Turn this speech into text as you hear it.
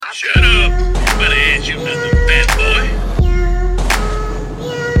Shut up. Anybody ask you nothing, fat boy?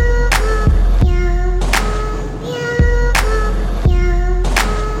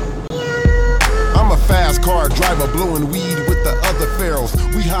 I'm a fast car driver blowing weed with the other pharaohs.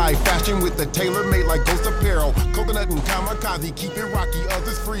 We high fashion with the tailor made like Ghost Apparel. Coconut and kamikaze, keep it rocky,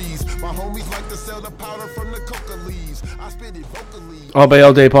 others freeze. My homies like to sell the powder from the coca leaves. I spit it vocally. All Bay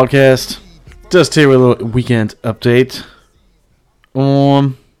All Day podcast. Just here with a little weekend update.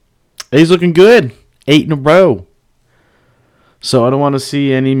 He's looking good. 8 in a row. So I don't want to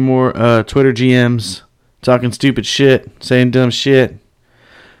see any more Twitter GMs talking stupid shit, saying dumb shit.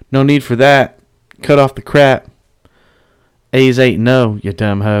 No need for that. Cut off the crap. A's 8-0, you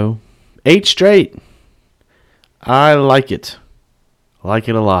dumb hoe. 8 straight. I like it. I like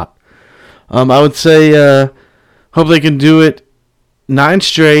it a lot. I would say hope they can do it 9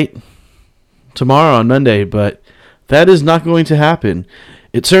 straight tomorrow on Monday, but that is not going to happen.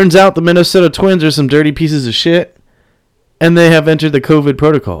 It turns out the Minnesota Twins are some dirty pieces of shit, and they have entered the COVID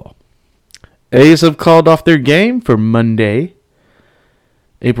protocol. A's have called off their game for Monday,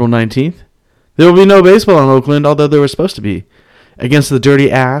 April 19th. There will be no baseball in Oakland, although there was supposed to be, against the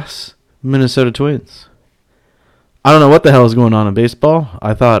dirty-ass Minnesota Twins. I don't know what the hell is going on in baseball.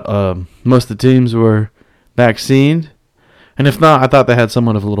 I thought most of the teams were vaccinated, and if not, I thought they had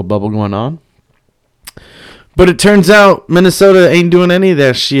somewhat of a little bubble going on. But it turns out Minnesota ain't doing any of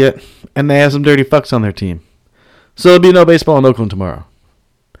that shit, and they have some dirty fucks on their team. So there'll be no baseball in Oakland tomorrow.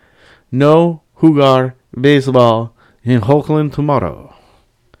 No Hugar baseball in Oakland tomorrow.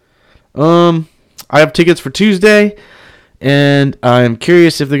 I have tickets for Tuesday, and I'm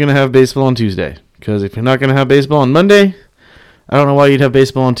curious if they're going to have baseball on Tuesday. Because if you're not going to have baseball on Monday, I don't know why you'd have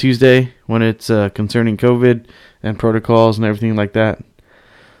baseball on Tuesday when it's concerning COVID and protocols and everything like that.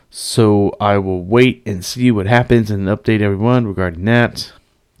 So I will wait and see what happens and update everyone regarding that.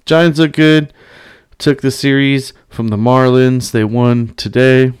 Giants look good. Took the series from the Marlins. They won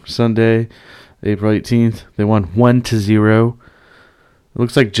today, Sunday, April 18th. They won 1-0. It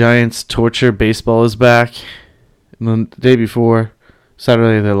looks like Giants torture baseball is back. And the day before,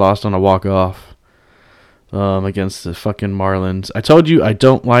 Saturday, they lost on a walk-off against the fucking Marlins. I told you I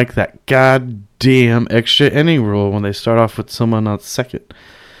don't like that goddamn extra inning rule when they start off with someone on second.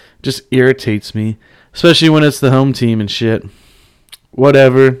 Just irritates me, especially when it's the home team and shit.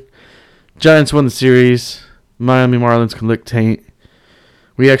 Whatever. Giants won the series. Miami Marlins can lick taint.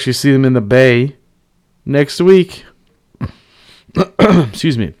 We actually see them in the Bay next week.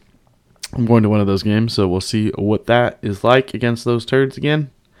 Excuse me. I'm going to one of those games, so we'll see what that is like against those turds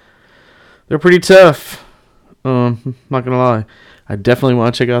again. They're pretty tough. Not going to lie. I definitely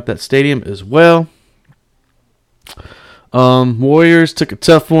want to check out that stadium as well. Warriors took a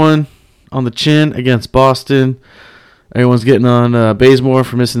tough one on the chin against Boston. Everyone's getting on Bazemore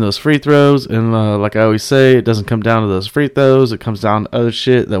for missing those free throws. And like I always say, it doesn't come down to those free throws. It comes down to other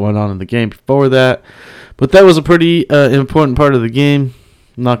shit that went on in the game before that. But that was a pretty important part of the game.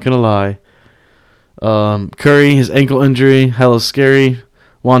 Not going to lie. Curry, his ankle injury, hella scary.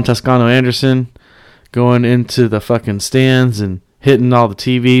 Juan Toscano-Anderson going into the fucking stands and hitting all the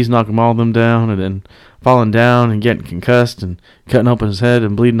TVs, knocking all of them down, and then falling down and getting concussed and cutting open his head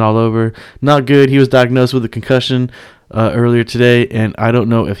and bleeding all over. Not good. He was diagnosed with a concussion earlier today, and I don't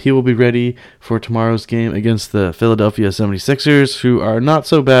know if he will be ready for tomorrow's game against the Philadelphia 76ers, who are not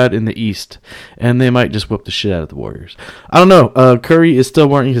so bad in the East, and they might just whip the shit out of the Warriors. I don't know. Curry is still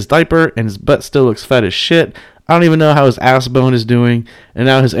wearing his diaper, and his butt still looks fat as shit. I don't even know how his ass bone is doing, and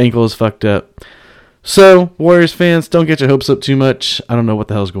now his ankle is fucked up. So, Warriors fans, don't get your hopes up too much. I don't know what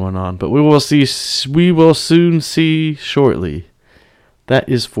the hell's going on, but we will see. We will soon see shortly. That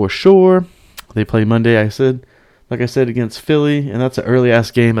is for sure. They play Monday, like I said, against Philly, and that's an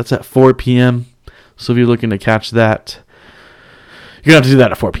early-ass game. That's at 4 p.m., so if you're looking to catch that, you're going to have to do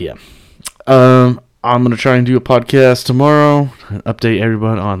that at 4 p.m. I'm going to try and do a podcast tomorrow and update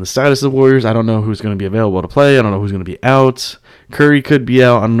everyone on the status of the Warriors. I don't know who's going to be available to play. I don't know who's going to be out. Curry could be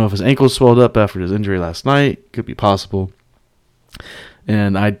out. I don't know if his ankle swelled up after his injury last night. Could be possible.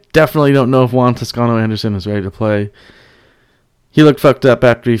 And I definitely don't know if Juan Toscano-Anderson is ready to play. He looked fucked up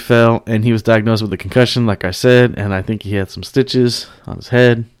after he fell, and he was diagnosed with a concussion, like I said, and I think he had some stitches on his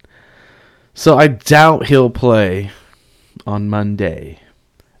head. So I doubt he'll play on Monday.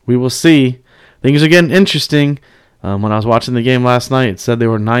 We will see. Things are getting interesting. When I was watching the game last night, it said they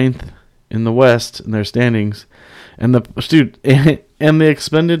were 9th in the West in their standings. And the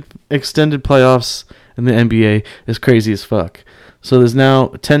extended playoffs in the NBA is crazy as fuck. So there's now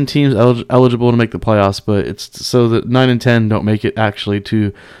 10 teams eligible to make the playoffs, but it's so that 9 and 10 don't make it actually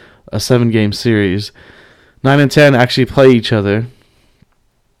to a 7-game series. 9 and 10 actually play each other.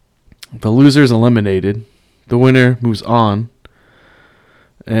 The loser is eliminated. The winner moves on.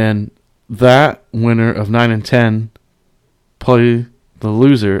 And that winner of 9 and 10 play the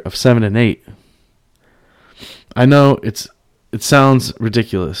loser of 7 and 8. I know it sounds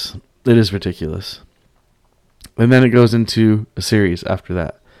ridiculous. It is ridiculous. And then it goes into a series after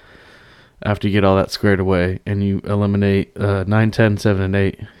that. After you get all that squared away and you eliminate 9, 10, 7, and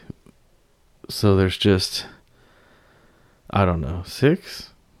 8. So there's just, I don't know, 6?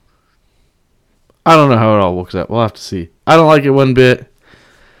 I don't know how it all works out. We'll have to see. I don't like it one bit.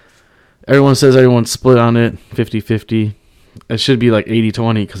 Everyone says everyone's split on it, 50-50. It should be like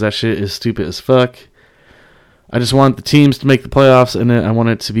 80-20 because that shit is stupid as fuck. I just want the teams to make the playoffs, and I want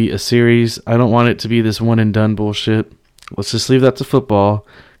it to be a series. I don't want it to be this one-and-done bullshit. Let's just leave that to football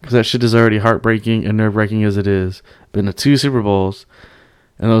because that shit is already heartbreaking and nerve-wracking as it is. Been to 2 Super Bowls,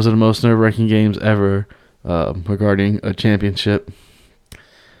 and those are the most nerve-wracking games ever regarding a championship.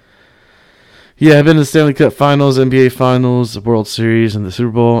 Yeah, I've been to the Stanley Cup Finals, NBA Finals, the World Series, and the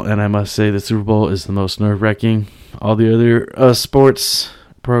Super Bowl, and I must say the Super Bowl is the most nerve-wracking. All the other sports,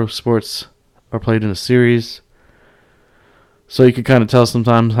 pro sports, are played in a series. So you can kind of tell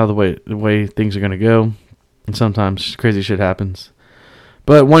sometimes how the way things are going to go. And sometimes crazy shit happens.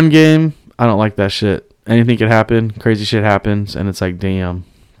 But one game, I don't like that shit. Anything could happen. Crazy shit happens. And it's like, damn.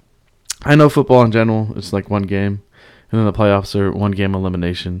 I know football in general, it's like one game. And then the playoffs are one game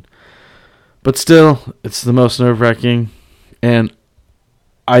elimination. But still, it's the most nerve-wracking. And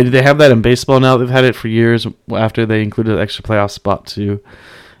they have that in baseball now. They've had it for years after they included the extra playoff spot too.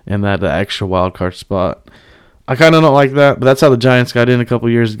 And that extra wild card spot. I kind of don't like that, but that's how the Giants got in a couple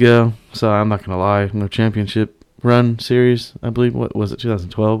years ago. So I'm not going to lie. No championship run series, I believe. What was it,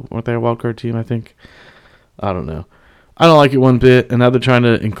 2012? Weren't they a wild card team, I think? I don't know. I don't like it one bit, and now they're trying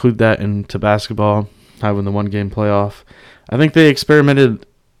to include that into basketball, having the one-game playoff. I think they experimented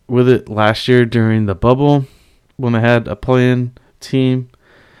with it last year during the bubble when they had a play-in team.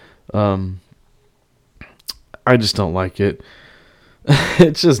 I just don't like it.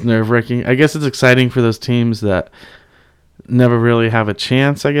 It's just nerve-wracking. I guess it's exciting for those teams that never really have a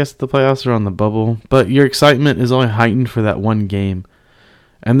chance, I guess, the playoffs are on the bubble. But your excitement is only heightened for that one game.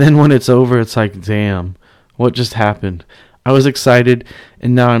 And then when it's over, it's like, damn, what just happened? I was excited,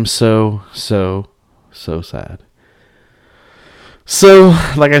 and now I'm so sad. So,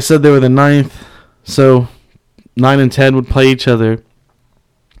 like I said, they were the 9th. So, 9 and 10 would play each other.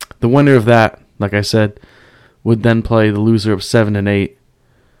 The winner of that, like I said, would then play the loser of 7 and 8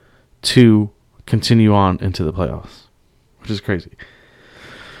 to continue on into the playoffs, which is crazy.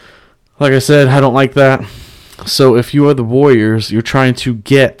 Like I said, I don't like that. So if you are the Warriors, you're trying to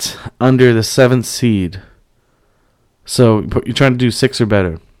get under the 7th seed. So you're trying to do 6 or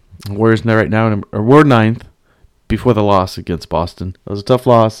better. Warriors right now were 9th before the loss against Boston. That was a tough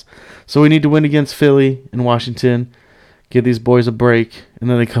loss. So we need to win against Philly and Washington. Give these boys a break, and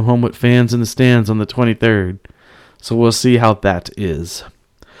then they come home with fans in the stands on the 23rd. So we'll see how that is.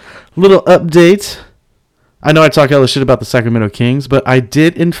 Little update. I know I talk all this shit about the Sacramento Kings, but I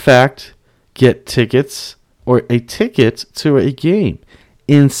did, in fact, get tickets, or a ticket to a game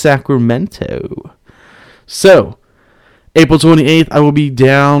in Sacramento. So, April 28th, I will be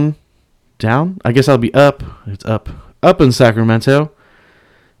down? I guess I'll be up. It's up in Sacramento.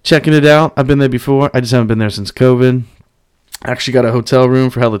 Checking it out. I've been there before. I just haven't been there since COVID. Actually got a hotel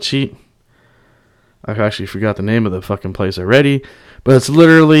room for hella cheap. I actually forgot the name of the fucking place already. But it's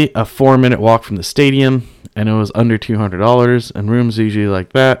literally a 4-minute walk from the stadium. And it was under $200. And rooms usually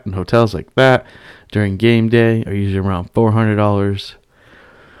like that. And hotels like that during game day are usually around $400.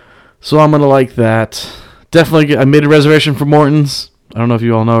 So I'm going to like that. Definitely, I made a reservation for Morton's. I don't know if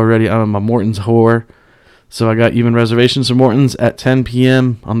you all know already. I'm a Morton's whore. So I got even reservations for Morton's at 10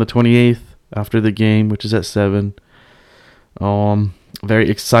 p.m. on the 28th after the game, which is at 7. Very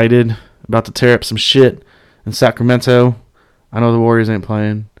excited. About to tear up some shit in Sacramento. I know the Warriors ain't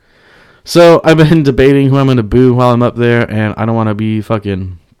playing. So I've been debating who I'm going to boo while I'm up there, and I don't want to be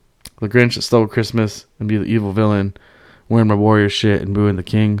fucking the Grinch that stole Christmas and be the evil villain wearing my Warriors shit and booing the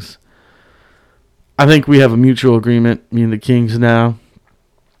Kings. I think we have a mutual agreement, me and the Kings now.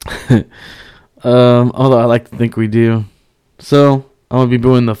 Although I like to think we do. So I'm going to be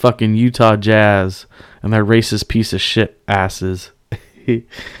booing the fucking Utah Jazz and their racist piece of shit asses. Yeah,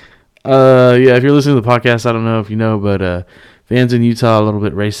 if you're listening to the podcast, I don't know if you know, but fans in Utah are a little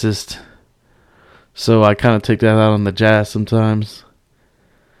bit racist. So I kind of take that out on the Jazz sometimes.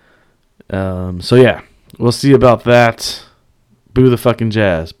 So yeah, we'll see about that. Boo the fucking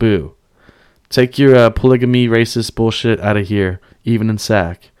Jazz. Boo. Take your polygamy racist bullshit out of here, even in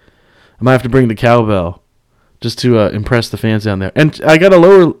Sac. I might have to bring the cowbell just to impress the fans down there. And I got a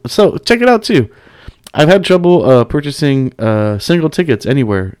lower, so check it out too. I've had trouble purchasing single tickets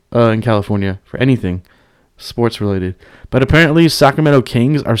anywhere in California for anything sports related. But apparently Sacramento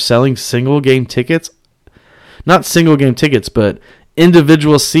Kings are selling single game tickets. Not single game tickets, but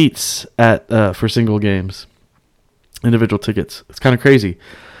individual seats at for single games. Individual tickets. It's kind of crazy.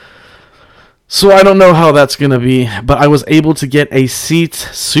 So I don't know how that's going to be, but I was able to get a seat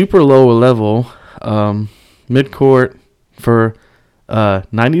super low level mid-court for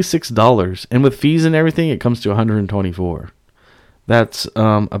 $96, and with fees and everything it comes to $124. That's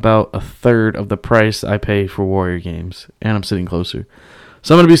about a third of the price I pay for Warrior games, and I'm sitting closer.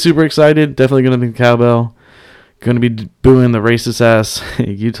 So I'm going to be super excited. Definitely going to think cowbell. Going to be booing the racist ass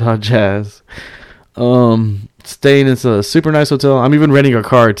Utah Jazz. Staying in a super nice hotel. I'm even renting a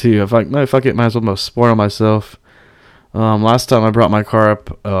car too. If no, fuck it, might as well spoil myself. Last time I brought my car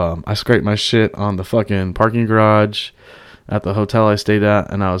up, I scraped my shit on the fucking parking garage at the hotel I stayed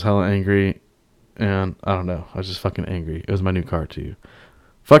at, and I was hella angry. And I don't know, I was just fucking angry. It was my new car too.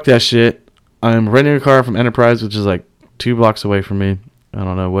 Fuck that shit. I'm renting a car from Enterprise, which is like 2 blocks away from me. I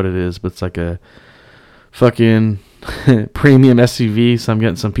don't know what it is, but it's like a fucking premium SUV. So I'm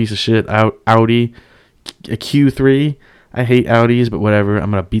getting some piece of shit Audi, a Q3. I hate Audis, but whatever.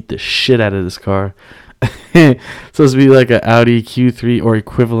 I'm gonna beat the shit out of this car. Supposed to be like an Audi Q3 or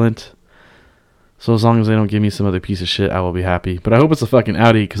equivalent. So as long as they don't give me some other piece of shit, I will be happy. But I hope it's a fucking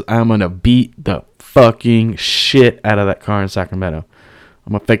Audi, because I'm going to beat the fucking shit out of that car in Sacramento.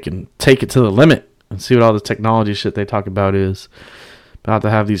 I'm going to fucking take it to the limit and see what all the technology shit they talk about is. About to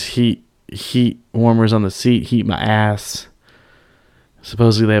have these heat warmers on the seat, heat my ass.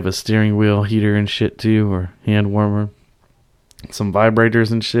 Supposedly they have a steering wheel heater and shit too, or hand warmer. Some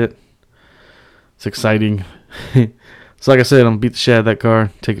vibrators and shit. It's exciting. So like I said, I'm going to beat the shit out of that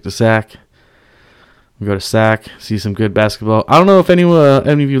car, take it to Sac. Go to Sac, see some good basketball. I don't know if any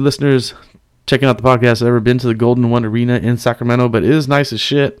of you listeners checking out the podcast have ever been to the Golden One Arena in Sacramento, but it is nice as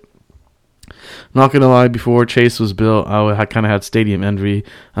shit. Not gonna lie, before Chase was built, I kind of had stadium envy.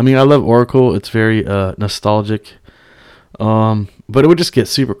 I mean, I love Oracle. It's very nostalgic. But it would just get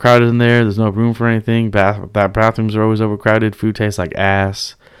super crowded in there. There's no room for anything. Bathrooms are always overcrowded. Food tastes like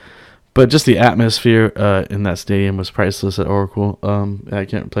ass. But just the atmosphere in that stadium was priceless at Oracle. I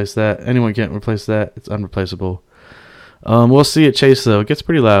can't replace that. Anyone can't replace that. It's unreplaceable. We'll see at Chase, though. It gets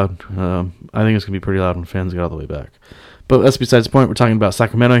pretty loud. I think it's going to be pretty loud when fans get all the way back. But that's besides the point. We're talking about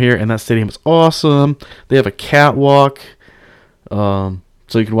Sacramento here, and that stadium is awesome. They have a catwalk. So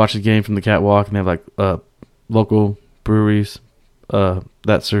you can watch the game from the catwalk, and they have like local breweries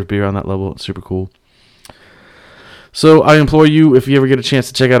that serve beer on that level. It's super cool. So I implore you, if you ever get a chance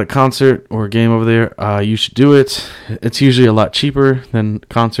to check out a concert or a game over there, you should do it. It's usually a lot cheaper than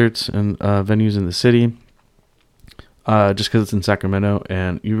concerts and venues in the city, just because it's in Sacramento,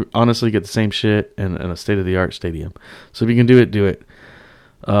 and you honestly get the same shit in a state-of-the-art stadium. So if you can do it, do it.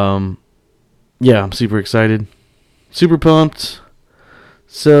 Yeah, I'm super excited. Super pumped.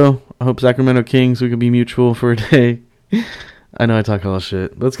 So I hope Sacramento Kings, we can be mutual for a day. I know I talk all this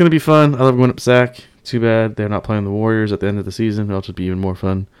shit, but it's going to be fun. I love going up Sac. Too bad they're not playing the Warriors at the end of the season. It'll just be even more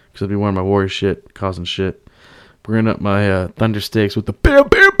fun because I'll be wearing my Warriors shit, causing shit. Bringing up my Thunder Sticks with the bam,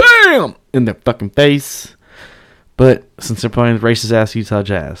 bam, bam in their fucking face. But since they're playing the racist ass Utah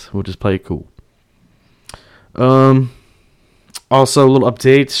Jazz, we'll just play it cool. Also, a little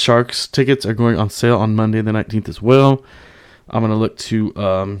update. Sharks tickets are going on sale on Monday the 19th as well. I'm going to look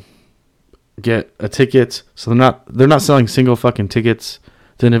to get a ticket. So they're not selling single fucking tickets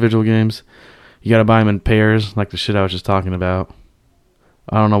to individual games. You got to buy them in pairs, like the shit I was just talking about.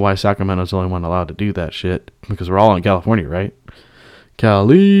 I don't know why Sacramento's the only one allowed to do that shit, because we're all in California, right?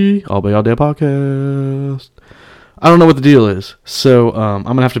 Cali, all day podcast. I don't know what the deal is, so I'm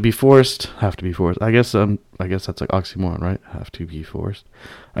gonna have to be forced. I guess that's like oxymoron, right? Have to be forced.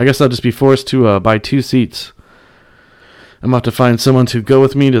 I guess I'll just be forced to buy 2 seats. I'm about to find someone to go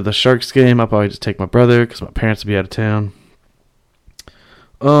with me to the Sharks game. I'll probably just take my brother because my parents will be out of town.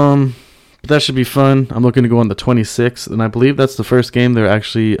 But that should be fun. I'm looking to go on the 26th, and I believe that's the first game they're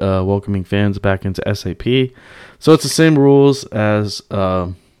actually welcoming fans back into SAP. So it's the same rules as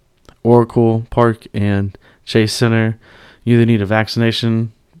Oracle Park and Chase Center. You either need a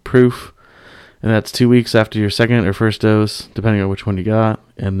vaccination proof, and that's 2 weeks after your second or first dose, depending on which one you got,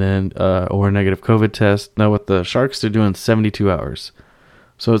 and then or a negative COVID test. Now with the Sharks, they're doing 72 hours.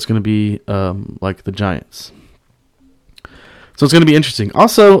 So it's going to be like the Giants. So it's going to be interesting.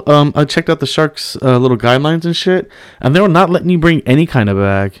 Also, I checked out the Sharks' little guidelines and shit, and they were not letting you bring any kind of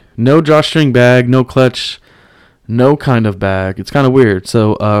bag. No drawstring bag, no clutch, no kind of bag. It's kind of weird.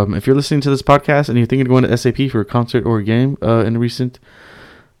 So if you're listening to this podcast and you're thinking of going to SAP for a concert or a game in recent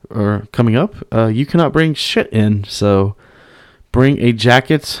or coming up, you cannot bring shit in. So bring a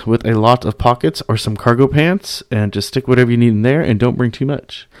jacket with a lot of pockets or some cargo pants and just stick whatever you need in there and don't bring too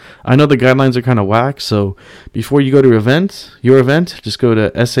much. I know the guidelines are kind of whack, so before you go to your event, just go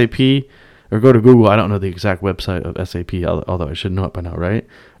to SAP or go to Google. I don't know the exact website of SAP, although I should know it by now, right?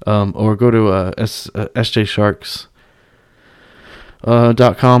 Or go to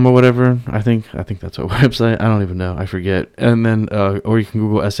sjsharks.com or whatever. I think that's a website. I don't even know. I forget. And then, or you can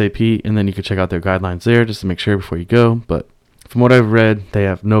Google SAP, and then you can check out their guidelines there just to make sure before you go. But from what I've read, they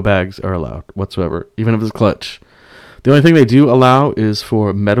have no bags are allowed whatsoever, even if it's clutch. The only thing they do allow is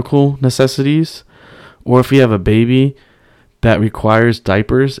for medical necessities, or if you have a baby that requires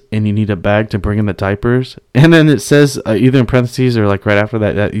diapers and you need a bag to bring in the diapers. And then it says either in parentheses or like right after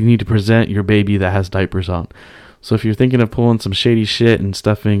that you need to present your baby that has diapers on. So if you're thinking of pulling some shady shit and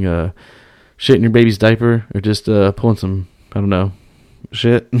stuffing shit in your baby's diaper, or just pulling some, I don't know,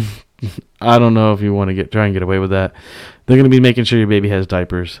 shit, I don't know if you want to try and get away with that. They're going to be making sure your baby has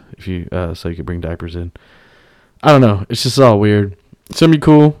diapers if you so you can bring diapers in. I don't know. It's just all weird. It's going to be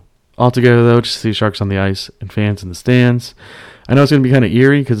cool altogether, though, just to see Sharks on the ice and fans in the stands. I know it's going to be kind of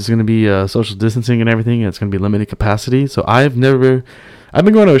eerie because it's going to be social distancing and everything, and it's going to be limited capacity. So I've been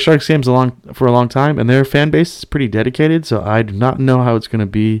going to Sharks games for a long time, and their fan base is pretty dedicated, so I do not know how it's going to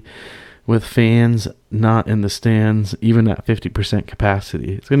be with fans not in the stands, even at 50%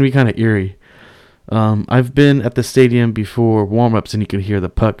 capacity. It's going to be kind of eerie. I've been at the stadium before warm-ups, and you could hear the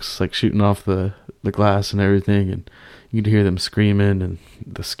pucks like shooting off the glass and everything, and you could hear them screaming, and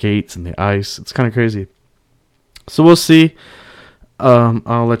the skates and the ice. It's kind of crazy. So we'll see.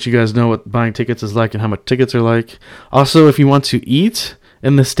 I'll let you guys know what buying tickets is like and how much tickets are like. Also, if you want to eat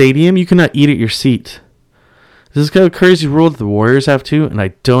in the stadium, you cannot eat at your seat. This is kind of a crazy rule that the Warriors have too, and I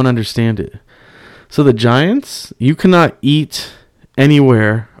don't understand it. So the Giants, you cannot eat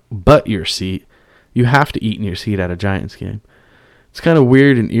anywhere but your seat. You have to eat in your seat at a Giants game. It's kind of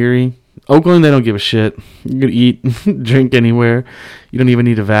weird and eerie. Oakland, they don't give a shit. You can eat, drink anywhere. You don't even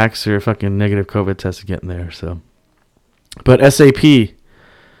need a vax or a fucking negative COVID test to get in there. So, but SAP,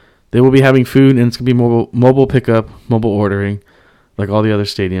 they will be having food, and it's going to be mobile pickup, mobile ordering, like all the other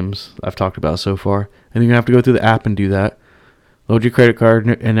stadiums I've talked about so far. And you're going to have to go through the app and do that. Load your credit card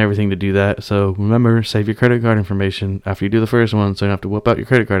and everything to do that. So remember, save your credit card information after you do the first one, so you don't have to whip out your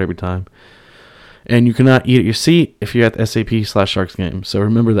credit card every time. And you cannot eat at your seat if you're at the SAP/Sharks game. So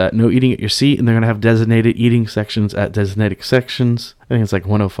remember that. No eating at your seat, and they're going to have designated eating sections at designated sections. I think it's like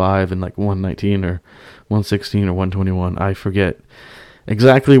 105 and like 119 or 116 or 121. I forget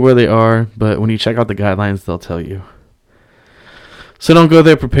exactly where they are, but when you check out the guidelines, they'll tell you. So don't go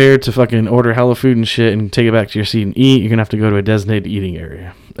there prepared to fucking order hella food and shit and take it back to your seat and eat. You're going to have to go to a designated eating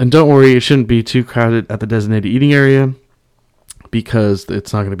area. And don't worry, it shouldn't be too crowded at the designated eating area because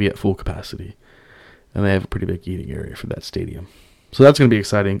it's not going to be at full capacity. And they have a pretty big eating area for that stadium. So that's going to be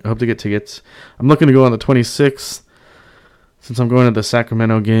exciting. I hope to get tickets. I'm looking to go on the 26th since I'm going to the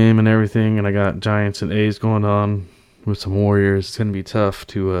Sacramento game and everything. And I got Giants and A's going on with some Warriors. It's going to be tough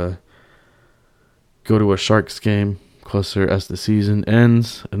to go to a Sharks game closer as the season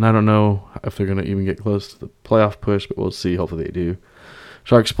ends. And I don't know if they're going to even get close to the playoff push, but we'll see. Hopefully they do.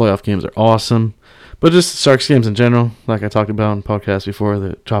 Sharks playoff games are awesome. But just Sharks games in general, like I talked about in podcasts before,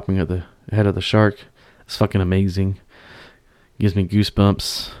 the chopping of the head of the shark. It's fucking amazing. Gives me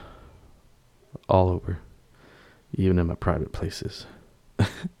goosebumps all over, even in my private places.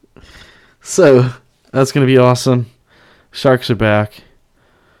 So that's going to be awesome. Sharks are back.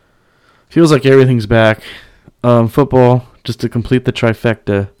 Feels like everything's back. Football, just to complete the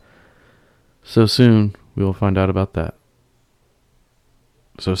trifecta. So soon, we will find out about that.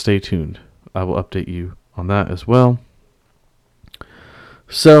 So stay tuned. I will update you on that as well.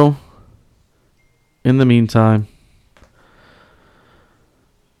 So, in the meantime,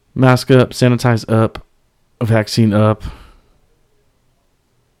 mask up, sanitize up, vaccine up,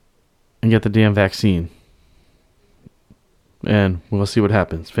 and get the damn vaccine. And we'll see what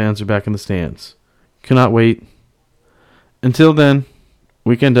happens. Fans are back in the stands. Cannot wait. Until then,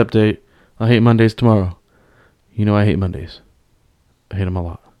 weekend update. I hate Mondays tomorrow. You know I hate Mondays. I hate them a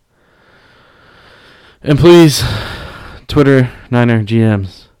lot. And please, Twitter, Niner,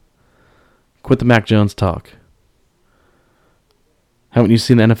 GMs, quit the Mac Jones talk. Haven't you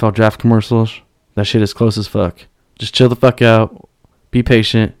seen the NFL draft commercials? That shit is close as fuck. Just chill the fuck out, be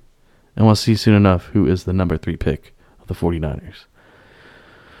patient, and we'll see soon enough who is the number 3 pick of the 49ers.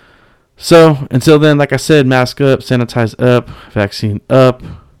 So, until then, like I said, mask up, sanitize up, vaccine up,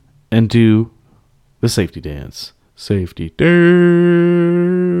 and do the safety dance. Safety dance.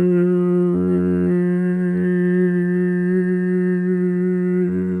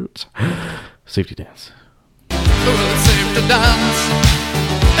 Safety dance. Well, it's safe to dance.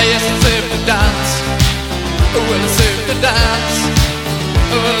 Yes, it's safe to dance. Well, it's safe to dance.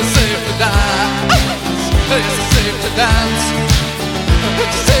 Well, it's safe to dance. Yes, it's safe to dance.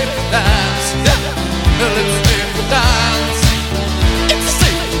 It's safe to dance. Well, it's